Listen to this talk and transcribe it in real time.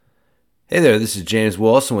Hey there, this is James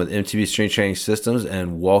Wilson with MTB Strength Training Systems,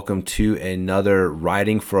 and welcome to another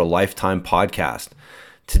Riding for a Lifetime podcast.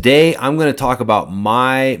 Today, I'm going to talk about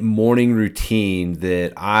my morning routine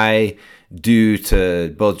that I do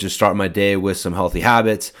to both just start my day with some healthy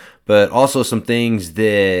habits, but also some things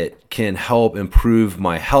that can help improve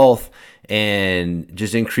my health and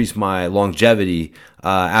just increase my longevity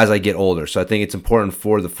as I get older. So I think it's important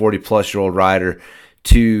for the 40-plus-year-old rider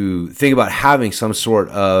to think about having some sort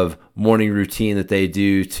of morning routine that they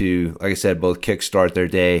do to, like I said, both kickstart their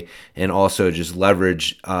day and also just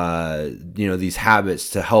leverage, these habits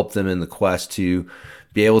to help them in the quest to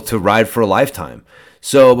be able to ride for a lifetime.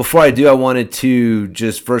 So before I do, I wanted to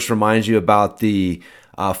just first remind you about the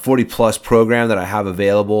 40 plus program that I have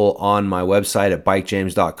available on my website at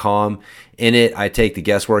bikejames.com. In it, I take the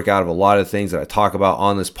guesswork out of a lot of things that I talk about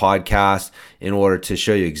on this podcast in order to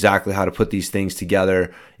show you exactly how to put these things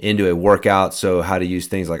together into a workout. So how to use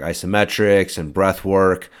things like isometrics and breath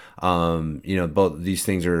work. Both of these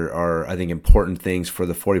things are, I think, important things for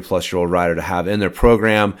the 40-plus-year-old rider to have in their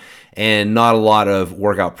program, and not a lot of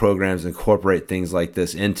workout programs incorporate things like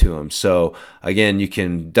this into them. So again, you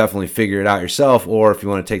can definitely figure it out yourself, or if you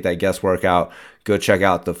want to take that guesswork out, go check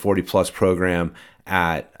out the 40-plus program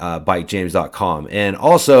at bikejames.com. And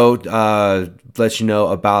also let you know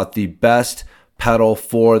about the best pedal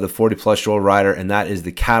for the 40-plus-year-old rider, and that is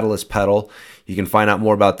the Catalyst pedal. You can find out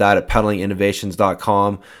more about that at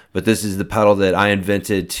pedalinginnovations.com. But this is the pedal that I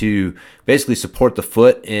invented to basically support the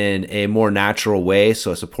foot in a more natural way.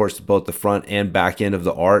 So it supports both the front and back end of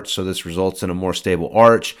the arch. So this results in a more stable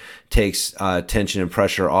arch, takes tension and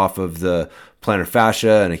pressure off of the plantar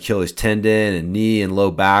fascia and Achilles tendon and knee and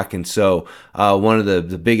low back. And so one of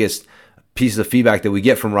the biggest pieces of feedback that we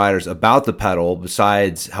get from riders about the pedal,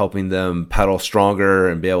 besides helping them pedal stronger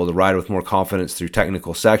and be able to ride with more confidence through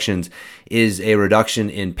technical sections, is a reduction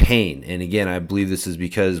in pain. And again, I believe this is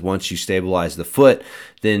because once you stabilize the foot,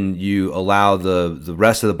 then you allow the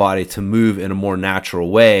rest of the body to move in a more natural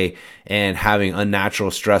way, and having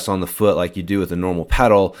unnatural stress on the foot like you do with a normal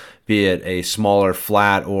pedal, be it a smaller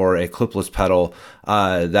flat or a clipless pedal,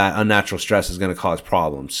 that unnatural stress is going to cause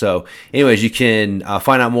problems. So anyways, you can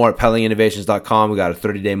find out more at pedalinginnovations.com. We got a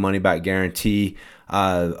 30-day money-back guarantee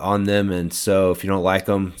on them, and so if you don't like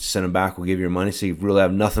them, send them back. We'll give you your money, so you really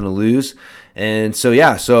have nothing to lose. And so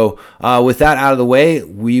with that out of the way,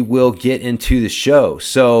 we will get into the show.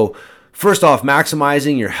 So first off,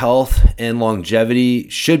 maximizing your health and longevity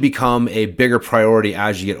should become a bigger priority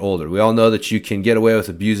as you get older. We all know that you can get away with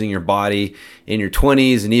abusing your body in your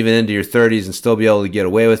 20s and even into your 30s and still be able to get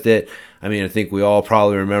away with it. I mean, I think we all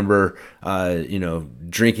probably remember,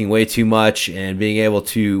 drinking way too much and being able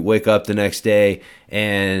to wake up the next day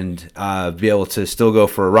and be able to still go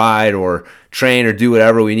for a ride or train or do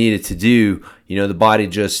whatever we needed to do. The body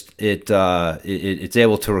just it's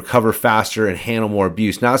able to recover faster and handle more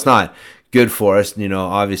abuse. Now, it's not good for us.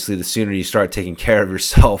 Obviously, the sooner you start taking care of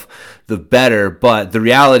yourself, the better. But the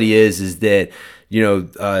reality is that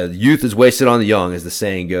youth is wasted on the young, as the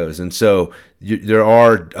saying goes. And so there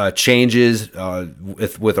are changes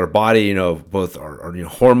with our body, both our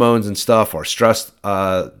hormones and stuff, our stress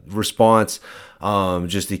response,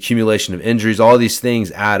 just the accumulation of injuries. All these things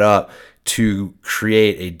add up to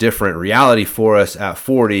create a different reality for us at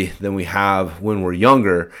 40 than we have when we're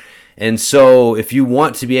younger. And so if you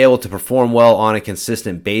want to be able to perform well on a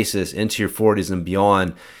consistent basis into your 40s and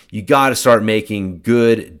beyond, you got to start making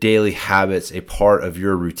good daily habits a part of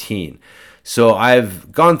your routine. So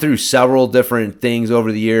I've gone through several different things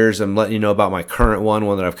over the years. I'm letting you know about my current one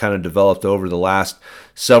that I've kind of developed over the last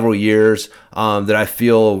several years that I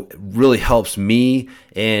feel really helps me,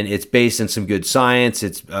 and it's based in some good science.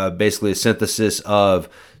 It's basically a synthesis of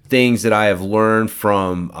things that I have learned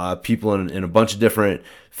from people in a bunch of different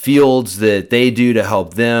fields that they do to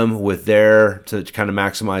help them with to kind of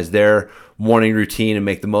maximize their morning routine and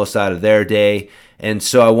make the most out of their day. And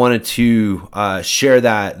so I wanted to share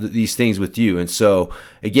these things with you. And so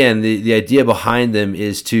again, the idea behind them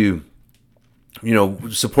is to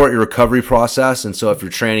support your recovery process. And so if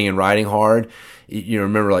you're training and riding hard,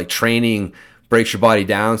 remember, like, training breaks your body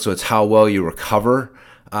down, so it's how well you recover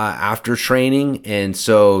after training. And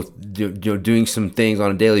so doing some things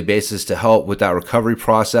on a daily basis to help with that recovery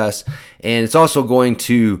process. And it's also going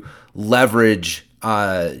to leverage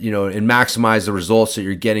and maximize the results that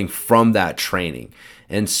you're getting from that training.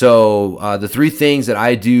 And so the three things that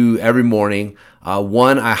I do every morning,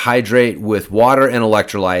 one, I hydrate with water and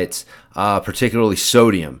electrolytes, particularly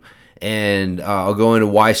sodium. And I'll go into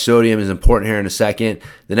why sodium is important here in a second.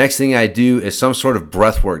 The next thing I do is some sort of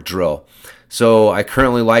breathwork drill. So I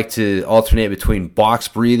currently like to alternate between box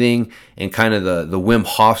breathing and kind of the Wim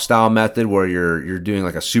Hof style method, where you're doing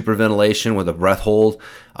like a super ventilation with a breath hold.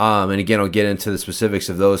 And again, I'll get into the specifics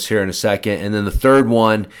of those here in a second. And then the third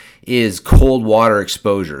one is cold water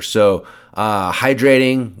exposure. So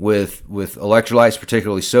hydrating with electrolytes,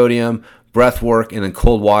 particularly sodium, breath work, and then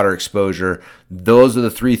cold water exposure. Those are the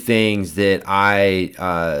three things that I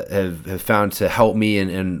have found to help me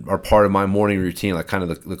and are part of my morning routine, like kind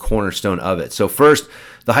of the cornerstone of it. So first,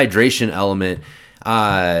 the hydration element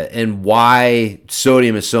and why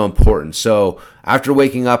sodium is so important. So after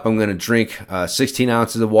waking up, I'm going to drink 16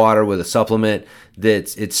 ounces of water with a supplement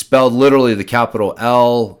it's spelled literally the capital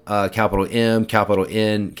L, capital M, capital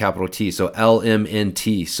N, capital T. So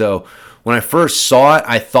LMNT. So when I first saw it,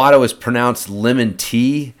 I thought it was pronounced lemon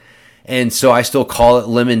tea, and so I still call it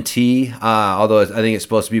lemon tea, although I think it's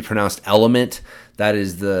supposed to be pronounced element. That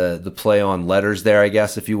is the play on letters there, I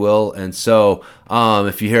guess, if you will. And so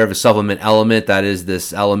if you hear of a supplement element, that is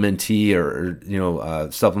this element tea or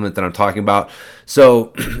supplement that I'm talking about.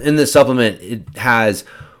 So in this supplement, it has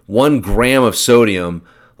 1 gram of sodium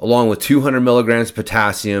along with 200 milligrams of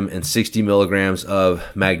potassium and 60 milligrams of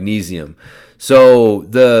magnesium. So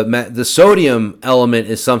the sodium element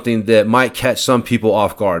is something that might catch some people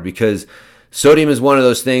off guard, because sodium is one of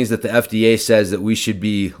those things that the FDA says that we should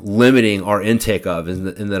be limiting our intake of, and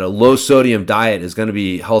that a low sodium diet is going to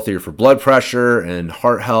be healthier for blood pressure and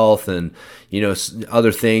heart health and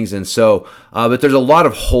other things. And so, but there's a lot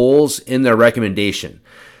of holes in their recommendation.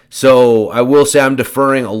 So I will say I'm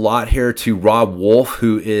deferring a lot here to Robb Wolf,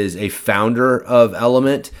 who is a founder of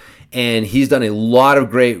Element. And he's done a lot of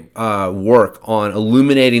great work on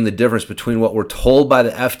illuminating the difference between what we're told by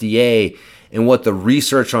the FDA and what the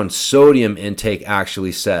research on sodium intake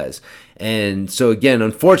actually says. And so again,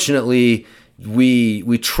 unfortunately,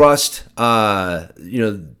 we trust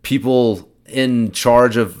people in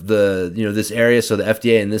charge of this area, so the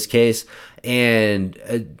FDA in this case.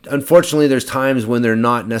 And unfortunately, there's times when they're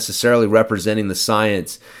not necessarily representing the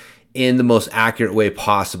science in the most accurate way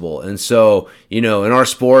possible. And so, in our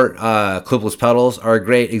sport, clipless pedals are a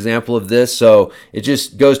great example of this. So it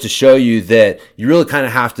just goes to show you that you really kind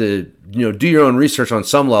of have to, do your own research on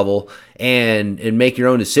some level and make your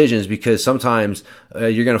own decisions, because sometimes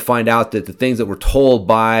you're going to find out that the things that we're told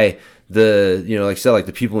by the, like I said, like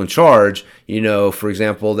the people in charge, for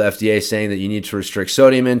example, the FDA saying that you need to restrict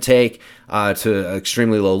sodium intake to an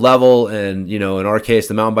extremely low level. And, in our case,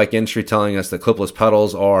 the mountain bike industry telling us that clipless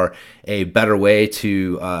pedals are a better way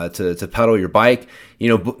to pedal your bike.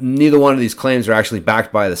 Neither one of these claims are actually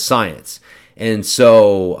backed by the science. And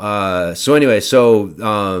so, that's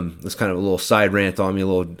kind of a little side rant on me, a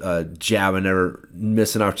little jab. I never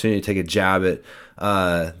miss an opportunity to take a jab at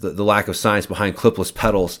the lack of science behind clipless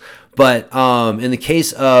pedals. But in the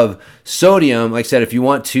case of sodium, like I said, if you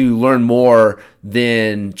want to learn more,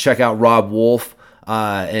 then check out Robb Wolf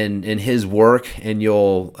and his work. And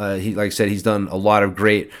like I said, he's done a lot of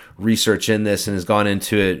great research in this and has gone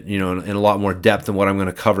into it, in a lot more depth than what I'm going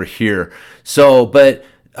to cover here. So, but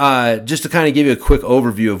just to kind of give you a quick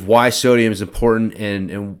overview of why sodium is important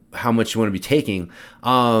and how much you want to be taking.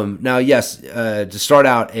 Now, yes, to start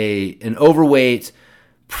out, an overweight,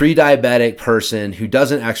 pre-diabetic person who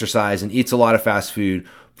doesn't exercise and eats a lot of fast food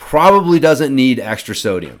probably doesn't need extra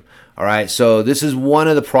sodium. All right, so this is one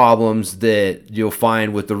of the problems that you'll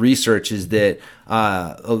find with the research, is that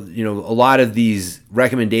a lot of these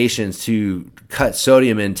recommendations to cut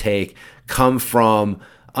sodium intake come from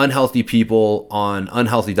unhealthy people on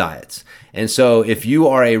unhealthy diets. And so if you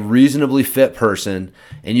are a reasonably fit person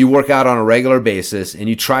and you work out on a regular basis and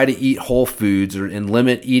you try to eat whole foods and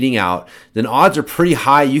limit eating out, then odds are pretty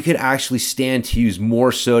high you could actually stand to use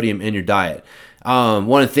more sodium in your diet.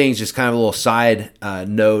 One of the things, just kind of a little side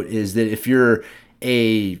note, is that if you're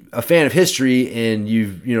a fan of history and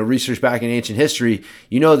you've researched back in ancient history,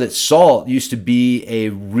 you know that salt used to be a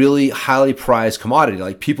really highly prized commodity.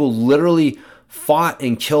 Like, people literally fought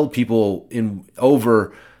and killed people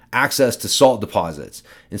over access to salt deposits.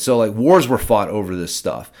 And so, like, wars were fought over this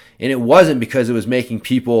stuff. And it wasn't because it was making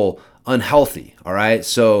people unhealthy. All right.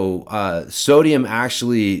 So sodium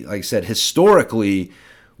actually, like I said, historically,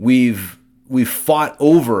 we've fought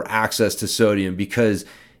over access to sodium because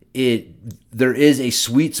there is a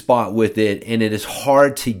sweet spot with it, and it is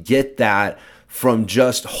hard to get that from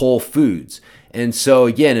just whole foods. And so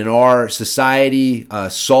again, in our society,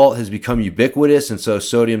 salt has become ubiquitous, and so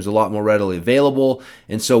sodium is a lot more readily available,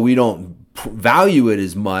 and so we don't value it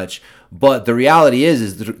as much. But the reality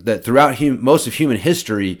is that throughout most of human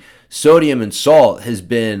history, sodium and salt has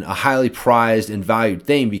been a highly prized and valued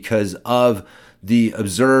thing because of the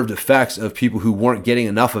observed effects of people who weren't getting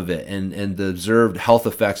enough of it, and the observed health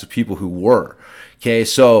effects of people who were. Okay,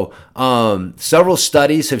 so several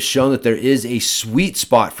studies have shown that there is a sweet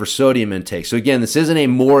spot for sodium intake. So again, this isn't a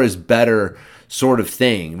more is better sort of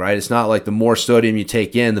thing, right? It's not like the more sodium you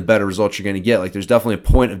take in, the better results you're going to get. Like there's definitely a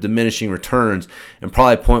point of diminishing returns, and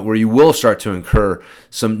probably a point where you will start to incur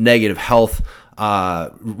some negative health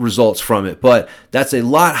results from it. But that's a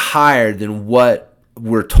lot higher than what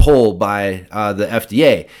we're told by the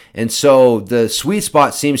FDA. And so the sweet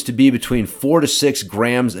spot seems to be between 4 to 6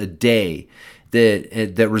 grams a day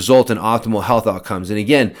that result in optimal health outcomes. And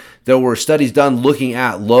again, there were studies done looking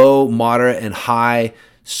at low, moderate, and high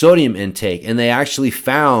sodium intake, and they actually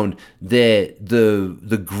found that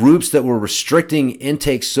the groups that were restricting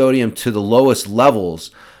intake sodium to the lowest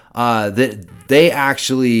levels, that they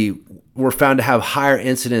actually were found to have higher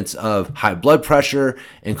incidence of high blood pressure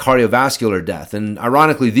and cardiovascular death. And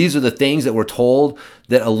ironically, these are the things that we're told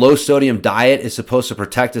that a low sodium diet is supposed to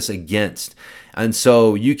protect us against. And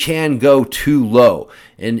so you can go too low.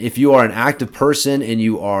 And if you are an active person and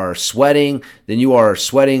you are sweating, then you are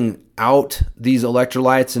sweating out these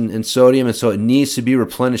electrolytes and sodium, and so it needs to be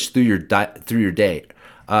replenished through your day.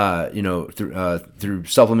 Through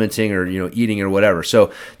supplementing or eating or whatever.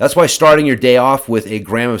 So that's why starting your day off with a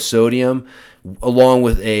gram of sodium along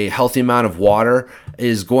with a healthy amount of water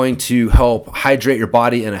is going to help hydrate your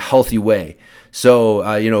body in a healthy way.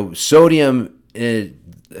 So sodium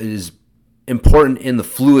is important in the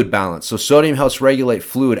fluid balance. So sodium helps regulate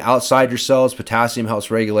fluid outside your cells. Potassium helps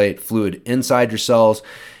regulate fluid inside your cells.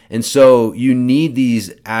 And so you need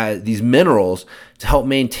these minerals to help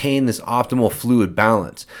maintain this optimal fluid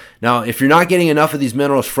balance. Now, if you're not getting enough of these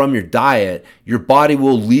minerals from your diet, your body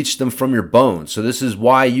will leach them from your bones. So this is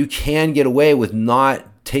why you can get away with not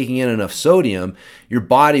taking in enough sodium. Your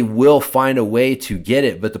body will find a way to get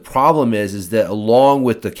it. But the problem is that along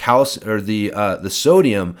with the calcium or the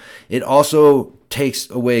sodium, it also takes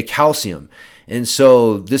away calcium. And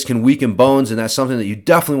so this can weaken bones, and that's something that you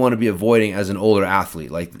definitely want to be avoiding as an older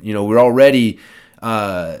athlete. Like, we're already,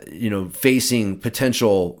 facing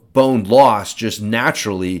potential bone loss just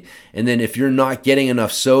naturally. And then if you're not getting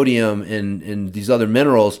enough sodium and these other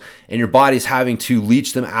minerals, and your body's having to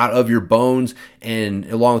leach them out of your bones, and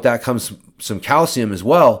along with that comes some calcium as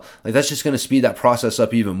well, like that's just going to speed that process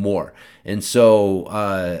up even more. And so,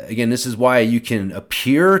 again, this is why you can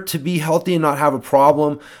appear to be healthy and not have a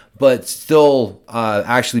problem, but still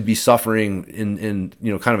actually be suffering in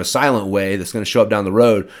kind of a silent way that's going to show up down the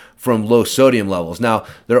road from low sodium levels. Now,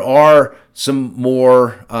 there are some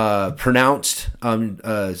more pronounced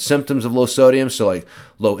symptoms of low sodium, so like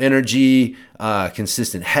low energy,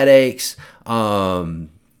 consistent headaches. So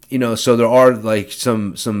there are like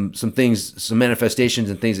some things, some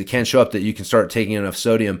manifestations and things that can show up that you can start taking enough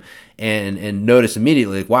sodium and notice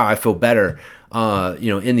immediately, like, wow, I feel better,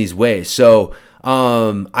 in these ways. So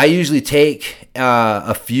I usually take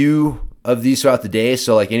a few of these throughout the day.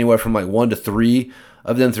 So like anywhere from like 1 to 3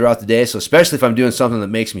 of them throughout the day. So especially if I'm doing something that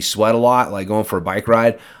makes me sweat a lot, like going for a bike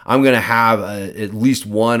ride, I'm going to have at least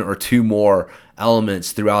 1 or 2 more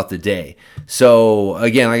elements throughout the day. So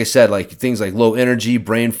again, like I said, like things like low energy,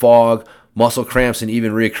 brain fog, muscle cramps, and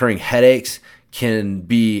even reoccurring headaches can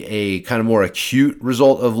be a kind of more acute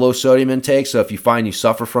result of low sodium intake. So if you find you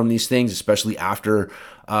suffer from these things, especially after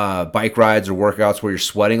bike rides or workouts where you're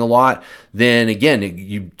sweating a lot, then again,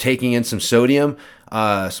 you taking in some sodium,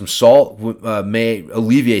 some salt may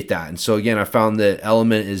alleviate that. And so again, I found that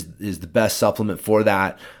Element is the best supplement for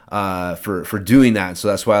that, for doing that. And so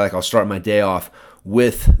that's why I'll start my day off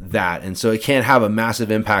with that. And so it can have a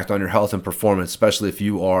massive impact on your health and performance, especially if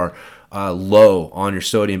you are low on your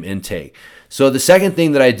sodium intake. So the second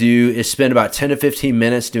thing that I do is spend about 10 to 15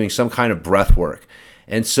 minutes doing some kind of breath work.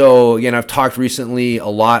 And so, again, I've talked recently a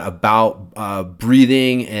lot about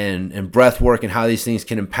breathing and breath work and how these things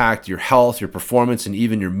can impact your health, your performance, and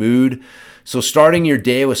even your mood. So starting your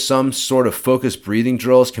day with some sort of focused breathing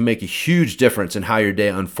drills can make a huge difference in how your day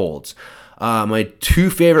unfolds. My 2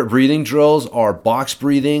 favorite breathing drills are box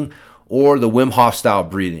breathing or the Wim Hof style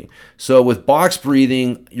breathing. So with box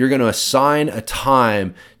breathing, you're going to assign a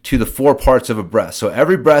time to the 4 parts of a breath. So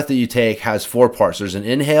every breath that you take has 4 parts. There's an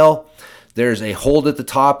inhale, there's a hold at the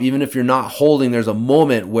top. Even if you're not holding, there's a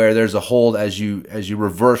moment where there's a hold as you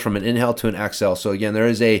reverse from an inhale to an exhale. So again, there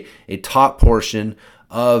is a top portion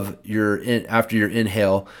of after your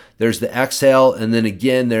inhale. There's the exhale, and then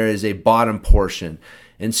again there is a bottom portion.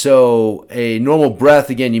 And so a normal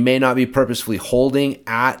breath, again, you may not be purposefully holding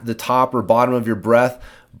at the top or bottom of your breath,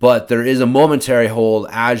 but there is a momentary hold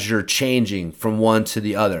as you're changing from one to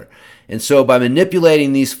the other. And so by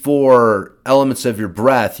manipulating these 4 elements of your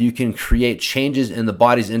breath, you can create changes in the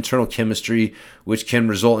body's internal chemistry, which can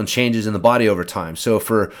result in changes in the body over time. So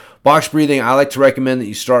for box breathing, I like to recommend that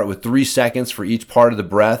you start with 3 seconds for each part of the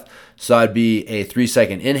breath. So that'd be a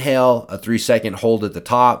 3-second inhale, a 3-second hold at the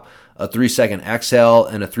top, a 3-second exhale,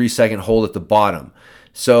 and a 3-second hold at the bottom.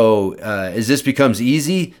 So as this becomes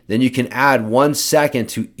easy, then you can add 1 second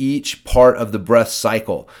to each part of the breath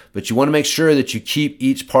cycle. But you want to make sure that you keep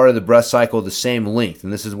each part of the breath cycle the same length.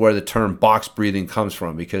 And this is where the term box breathing comes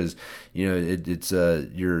from, because it's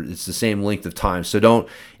the same length of time. So don't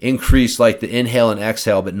increase like the inhale and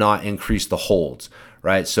exhale, but not increase the holds.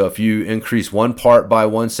 Right? So if you increase one part by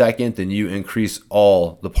 1 second, then you increase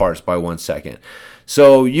all the parts by 1 second.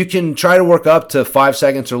 So you can try to work up to 5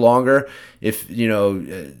 seconds or longer. If,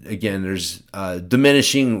 again, there's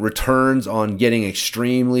diminishing returns on getting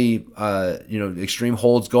extreme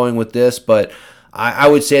holds going with this. But I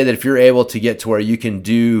would say that if you're able to get to where you can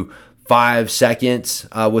do 5 seconds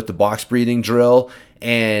with the box breathing drill,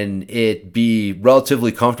 and it be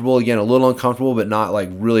relatively comfortable, again, a little uncomfortable, but not like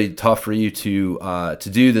really tough for you to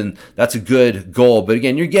do, then that's a good goal. But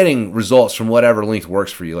again, you're getting results from whatever length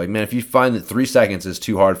works for you. Like, man, if you find that 3 seconds is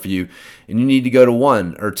too hard for you and you need to go to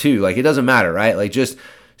 1 or 2, like, it doesn't matter, right? Like, just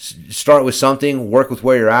start with something, work with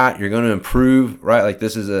where you're at. You're going to improve, right? Like,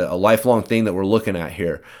 this is a lifelong thing that we're looking at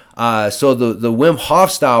here. So the Wim Hof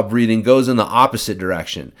style breathing goes in the opposite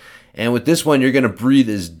direction. And with this one, you're going to breathe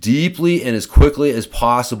as deeply and as quickly as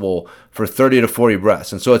possible for 30 to 40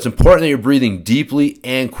 breaths. And so it's important that you're breathing deeply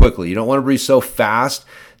and quickly. You don't want to breathe so fast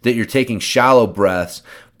that you're taking shallow breaths.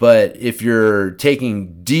 But if you're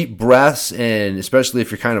taking deep breaths, and especially if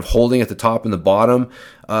you're kind of holding at the top and the bottom,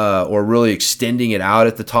 or really extending it out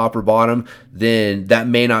at the top or bottom, then that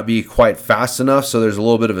may not be quite fast enough. So there's a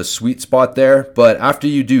little bit of a sweet spot there. But after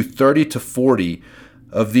you do 30 to 40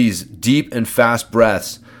 of these deep and fast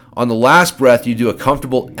breaths, on the last breath, you do a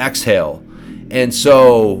comfortable exhale. And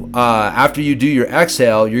so after you do your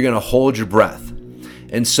exhale, you're going to hold your breath.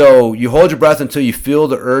 And so you hold your breath until you feel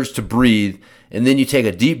the urge to breathe. And then you take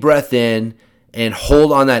a deep breath in and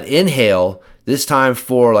hold on that inhale, this time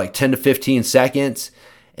for like 10 to 15 seconds.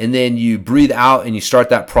 And then you breathe out and you start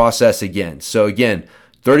that process again. So again,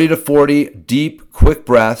 30 to 40 deep, quick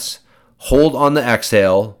breaths. Hold on the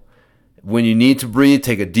exhale. When you need to breathe,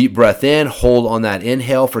 take a deep breath in, hold on that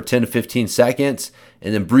inhale for 10 to 15 seconds,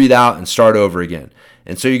 and then breathe out and start over again.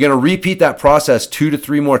 And so you're going to repeat that process 2 to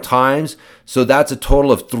 3 more times. So that's a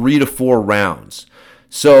total of 3 to 4 rounds.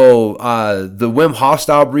 So the Wim Hof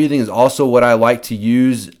style breathing is also what I like to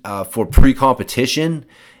use for pre-competition.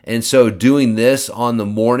 And so doing this on the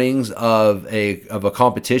mornings of a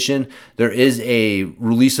competition, there is a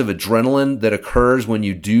release of adrenaline that occurs when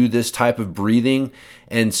you do this type of breathing.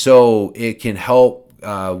 And so it can help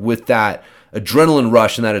with that adrenaline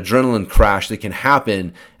rush and that adrenaline crash that can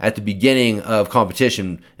happen at the beginning of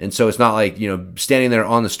competition. And so it's not like, standing there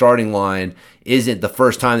on the starting line isn't the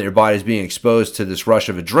first time that your body is being exposed to this rush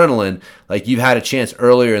of adrenaline. Like, you've had a chance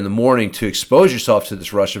earlier in the morning to expose yourself to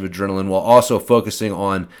this rush of adrenaline while also focusing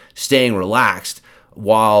on staying relaxed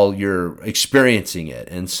while you're experiencing it.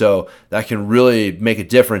 And so that can really make a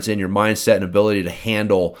difference in your mindset and ability to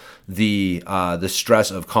handle the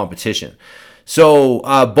stress of competition. So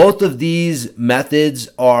both of these methods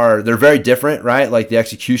they're very different, right? Like, the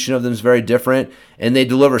execution of them is very different, and they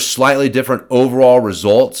deliver slightly different overall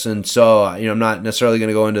results. And so, I'm not necessarily going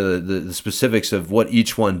to go into the specifics of what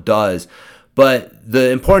each one does, but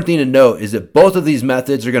the important thing to note is that both of these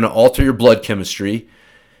methods are going to alter your blood chemistry,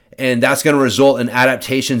 and that's going to result in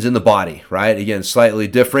adaptations in the body, right? Again, slightly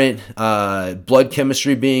different blood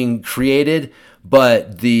chemistry being created,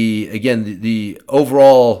 but the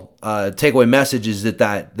overall takeaway message is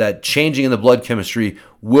that changing in the blood chemistry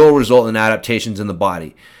will result in adaptations in the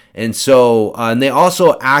body. And so, and they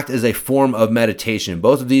also act as a form of meditation.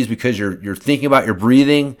 Both of these, because you're thinking about your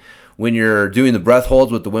breathing when you're doing the breath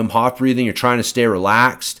holds with the Wim Hof breathing, you're trying to stay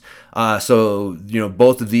relaxed. So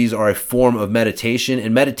both of these are a form of meditation,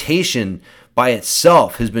 and meditation by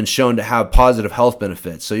itself has been shown to have positive health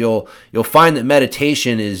benefits. So you'll find that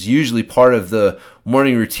meditation is usually part of the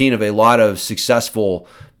morning routine of a lot of successful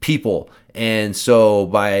people. And so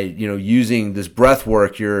by using this breath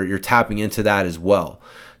work, you're tapping into that as well.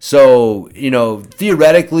 So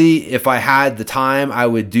theoretically, if I had the time, I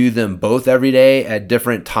would do them both every day at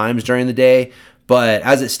different times during the day. but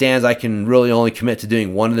as it stands, I can really only commit to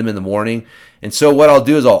doing one of them in the morning. And so what I'll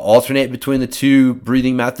do is I'll alternate between the two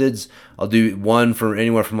breathing methods. I'll do one for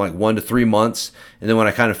anywhere from like 1 to 3 months. And then when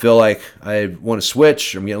I kind of feel like I want to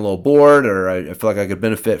switch, or I'm getting a little bored, or I feel like I could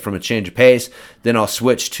benefit from a change of pace, then I'll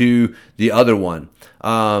switch to the other one.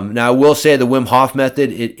 Now, I will say the Wim Hof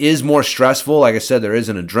method, it is more stressful. Like I said, there is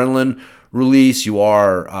an adrenaline release. You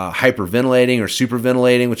are hyperventilating or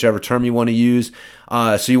superventilating, whichever term you want to use.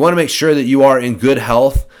 So you want to make sure that you are in good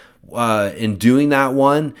health in doing that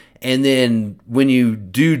one. And then when you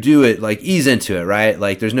do it, like ease into it, right?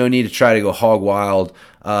 Like there's no need to try to go hog wild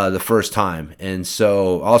the first time. And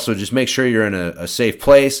so also just make sure you're in a safe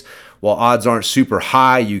place. While odds aren't super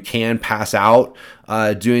high, you can pass out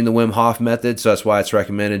doing the Wim Hof method. So that's why it's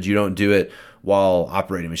recommended you don't do it while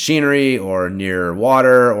operating machinery or near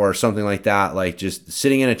water or something like that. Like just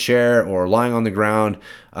sitting in a chair or lying on the ground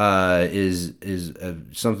is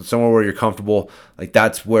somewhere where you're comfortable. Like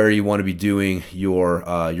that's where you want to be doing your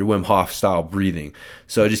Wim Hof style breathing.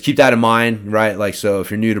 So just keep that in mind, right? Like, so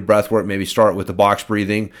if you're new to breath work, maybe start with the box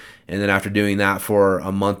breathing. And then after doing that for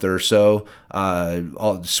a month or so,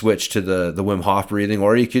 I'll switch to the Wim Hof breathing,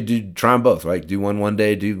 or you could try them both, right? Do one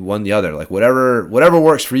day, do one the other. Like whatever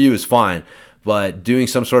works for you is fine. But doing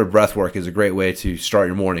some sort of breath work is a great way to start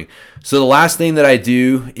your morning. So the last thing that I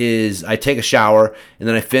do is I take a shower, and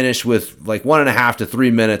then I finish with like 1.5 to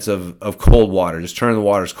 3 minutes of cold water. Just turn the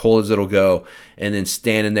water as cold as it'll go, and then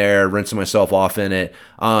standing there, rinsing myself off in it.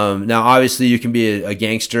 Now, obviously, you can be a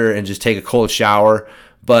gangster and just take a cold shower.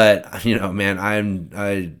 But man, I'm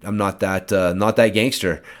not that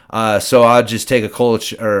gangster. So I'll just take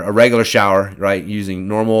a regular shower, right, using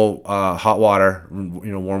normal hot water,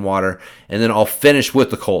 warm water, and then I'll finish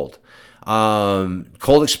with the cold.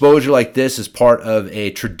 Cold exposure like this is part of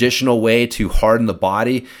a traditional way to harden the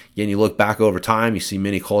body. Again, you look back over time, you see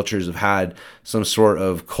many cultures have had some sort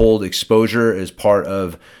of cold exposure as part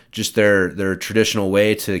of just their traditional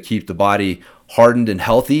way to keep the body hardened and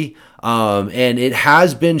healthy. And it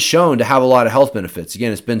has been shown to have a lot of health benefits.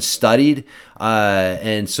 Again, it's been studied,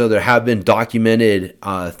 and so there have been documented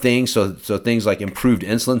things. So things like improved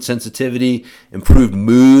insulin sensitivity, improved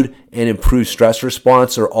mood, and improved stress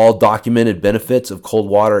response are all documented benefits of cold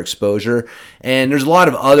water exposure. And there's a lot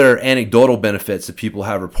of other anecdotal benefits that people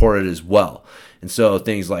have reported as well. And so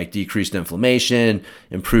things like decreased inflammation,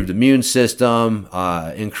 improved immune system,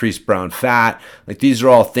 increased brown fat, like these are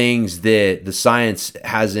all things that the science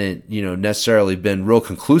hasn't, necessarily been real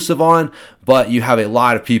conclusive on, but you have a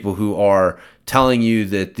lot of people who are telling you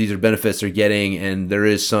that these are benefits they're getting, and there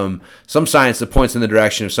is some science that points in the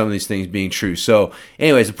direction of some of these things being true. So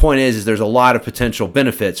anyways, the point is there's a lot of potential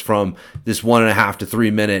benefits from this 1.5 to 3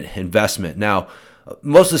 minute investment. Now,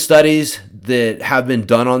 most of the studies that have been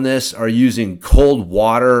done on this are using cold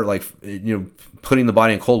water, like, putting the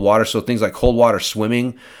body in cold water. So things like cold water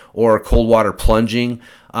swimming or cold water plunging.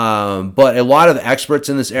 But a lot of experts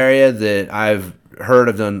in this area that I've heard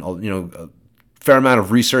have done, a fair amount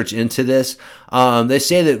of research into this. They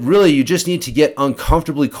say that really you just need to get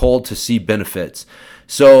uncomfortably cold to see benefits.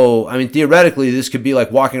 So, theoretically, this could be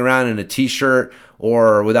like walking around in a t-shirt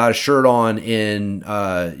or without a shirt on in,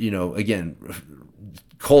 again,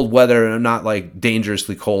 cold weather, and not like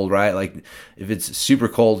dangerously cold, right? Like if it's super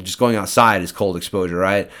cold, just going outside is cold exposure,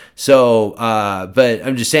 right? So, but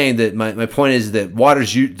I'm just saying that my point is that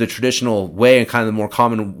water's the traditional way and kind of the more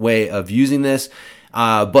common way of using this.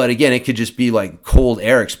 But again, it could just be like cold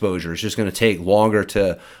air exposure. It's just going to take longer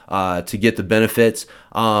to get the benefits.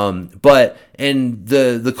 But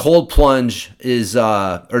the cold plunge is,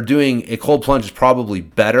 or doing a cold plunge is probably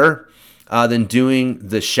better than doing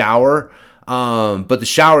the shower. But the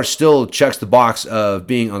shower still checks the box of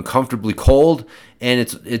being uncomfortably cold, and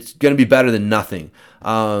it's going to be better than nothing.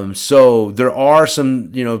 So there are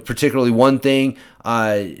some, particularly one thing,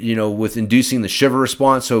 with inducing the shiver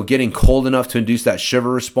response. So getting cold enough to induce that shiver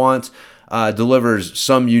response delivers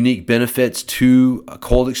some unique benefits to a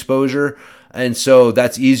cold exposure. And so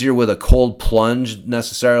that's easier with a cold plunge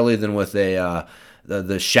necessarily than with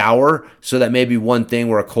the shower. So that may be one thing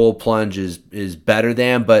where a cold plunge is better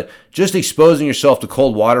than, but just exposing yourself to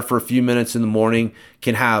cold water for a few minutes in the morning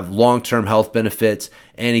can have long-term health benefits.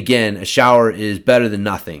 And again, a shower is better than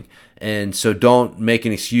nothing. And so don't make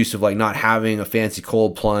an excuse of like not having a fancy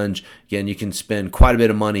cold plunge. Again, you can spend quite a bit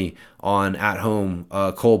of money on at-home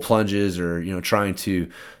cold plunges, or trying to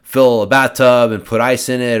fill a bathtub and put ice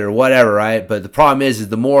in it or whatever, right? But the problem is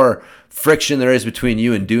the more friction there is between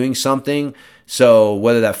you and doing something, so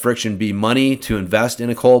whether that friction be money to invest in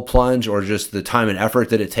a cold plunge or just the time and effort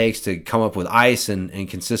that it takes to come up with ice and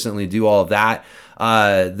consistently do all of that,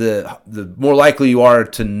 the more likely you are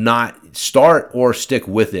to not start or stick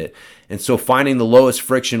with it. And so finding the lowest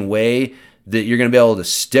friction way that you're going to be able to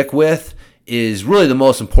stick with is really the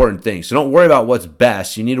most important thing. So don't worry about what's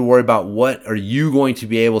best. You need to worry about what are you going to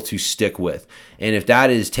be able to stick with. And if that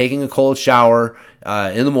is taking a cold shower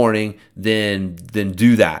in the morning, then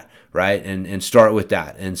do that, right? And start with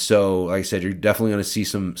that. And so, like I said, you're definitely going to see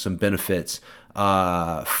some benefits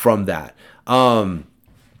from that.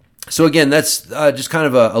 So again, that's just kind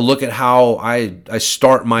of a look at how I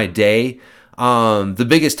start my day. The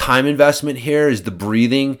biggest time investment here is the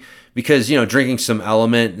breathing, because, drinking some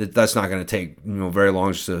element, that's not going to take, very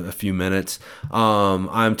long, just a few minutes.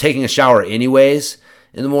 I'm taking a shower anyways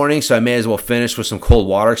in the morning, so I may as well finish with some cold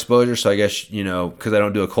water exposure. So I guess, because I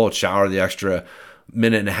don't do a cold shower, the extra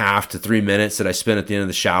minute and a half to 3 minutes that I spend at the end of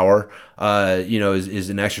the shower, is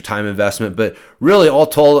an extra time investment. But really, all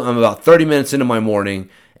told, I'm about 30 minutes into my morning,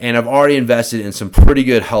 and I've already invested in some pretty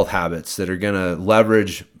good health habits that are going to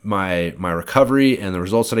leverage my recovery and the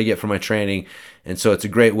results that I get from my training. And so it's a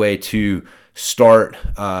great way to start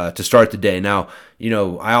the day. Now,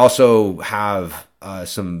 I also have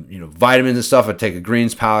some vitamins and stuff. I take a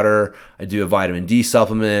greens powder. I do a vitamin D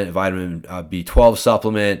supplement, a vitamin B12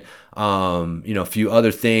 supplement, a few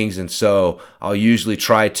other things. And so I'll usually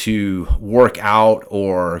try to work out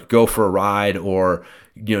or go for a ride or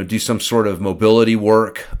do some sort of mobility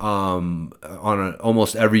work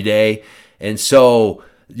almost every day. And so,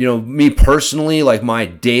 me personally, like my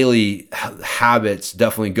daily habits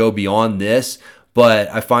definitely go beyond this. But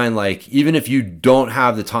I find, like, even if you don't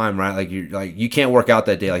have the time, right, you can't work out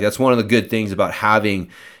that day. Like, that's one of the good things about having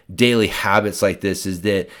daily habits like this, is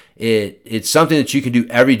that it's something that you can do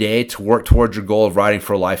every day to work towards your goal of riding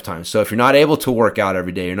for a lifetime. So if you're not able to work out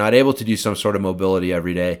every day, you're not able to do some sort of mobility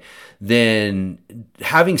every day, then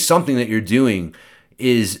having something that you're doing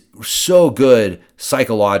is so good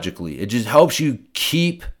psychologically. It just helps you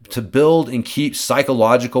build and keep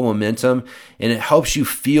psychological momentum, and it helps you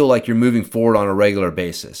feel like you're moving forward on a regular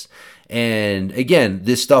basis. And again,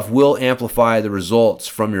 this stuff will amplify the results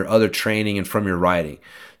from your other training and from your riding.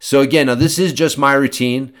 So again, now this is just my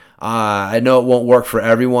routine. I know it won't work for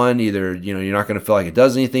everyone. Either, you're not going to feel like it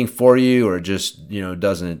does anything for you, or just,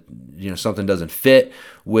 doesn't, something doesn't fit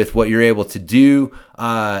with what you're able to do.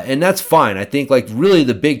 And that's fine. I think, like, really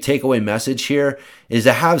the big takeaway message here is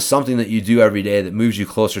to have something that you do every day that moves you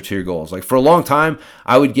closer to your goals. Like, for a long time,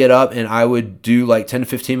 I would get up and I would do like 10 to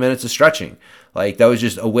 15 minutes of stretching. Like, that was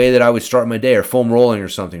just a way that I would start my day, or foam rolling or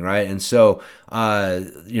something, right? And so,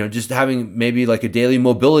 just having maybe like a daily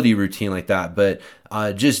mobility routine like that. But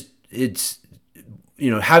it's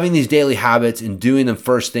having these daily habits and doing them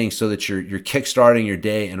first thing so that you're kickstarting your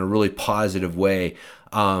day in a really positive way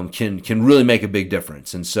can really make a big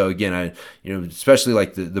difference. And so again, especially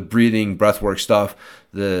like the breathing, breathwork stuff,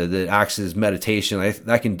 that acts as meditation,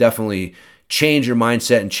 that can definitely change your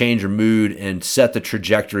mindset and change your mood and set the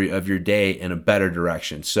trajectory of your day in a better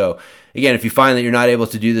direction. So again, if you find that you're not able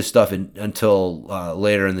to do this stuff until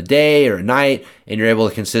later in the day or at night, and you're able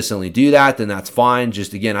to consistently do that, then that's fine.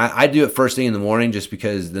 Just again, I do it first thing in the morning, just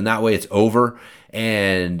because then that way it's over,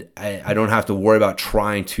 and I don't have to worry about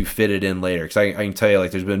trying to fit it in later. Because I can tell you,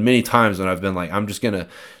 like, there's been many times when I've been like, I'm just going to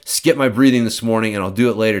skip my breathing this morning and I'll do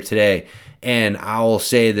it later today. And I'll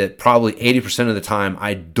say that probably 80% of the time,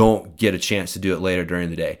 I don't get a chance to do it later during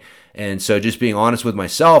the day. And so just being honest with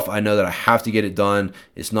myself, I know that I have to get it done.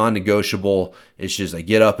 It's non-negotiable. It's just I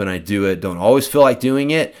get up and I do it. Don't always feel like doing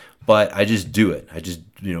it, but I just do it. I just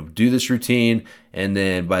do this routine, and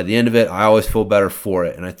then by the end of it, I always feel better for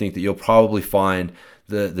it. And I think that you'll probably find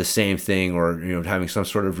the same thing, or having some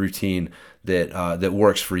sort of routine that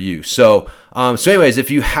works for you. So anyways,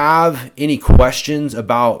 if you have any questions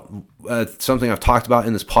about something I've talked about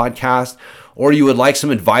in this podcast, or you would like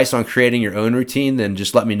some advice on creating your own routine, then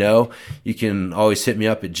just let me know. You can always hit me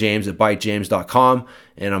up at james@bikejames.com,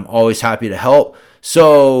 and I'm always happy to help.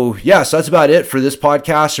 So that's about it for this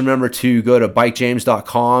podcast. Remember to go to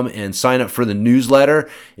bikejames.com and sign up for the newsletter.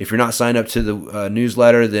 If you're not signed up to the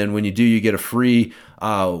newsletter, then when you do, you get a free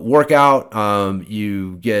workout.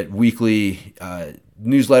 You get weekly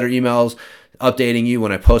newsletter emails updating you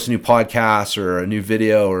when I post a new podcast or a new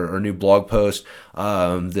video or a new blog post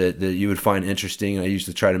that you would find interesting. I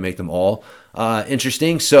usually try to make them all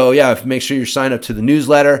interesting. So make sure you're signed up to the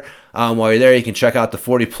newsletter. While you're there, you can check out the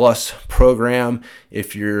 40 Plus program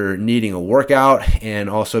if you're needing a workout, and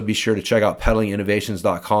also be sure to check out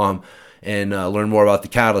pedalinginnovations.com and learn more about the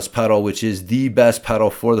Catalyst pedal, which is the best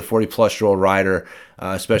pedal for the 40 plus year old rider,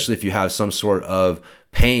 especially if you have some sort of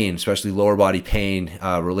pain, especially lower body pain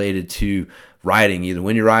related to riding, either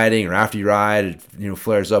when you're riding or after you ride, it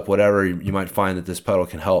flares up, whatever, you might find that this pedal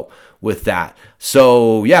can help with that.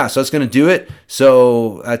 So yeah, so that's going to do it.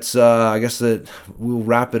 So that's I guess that we'll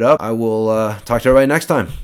wrap it up. I will talk to everybody next time.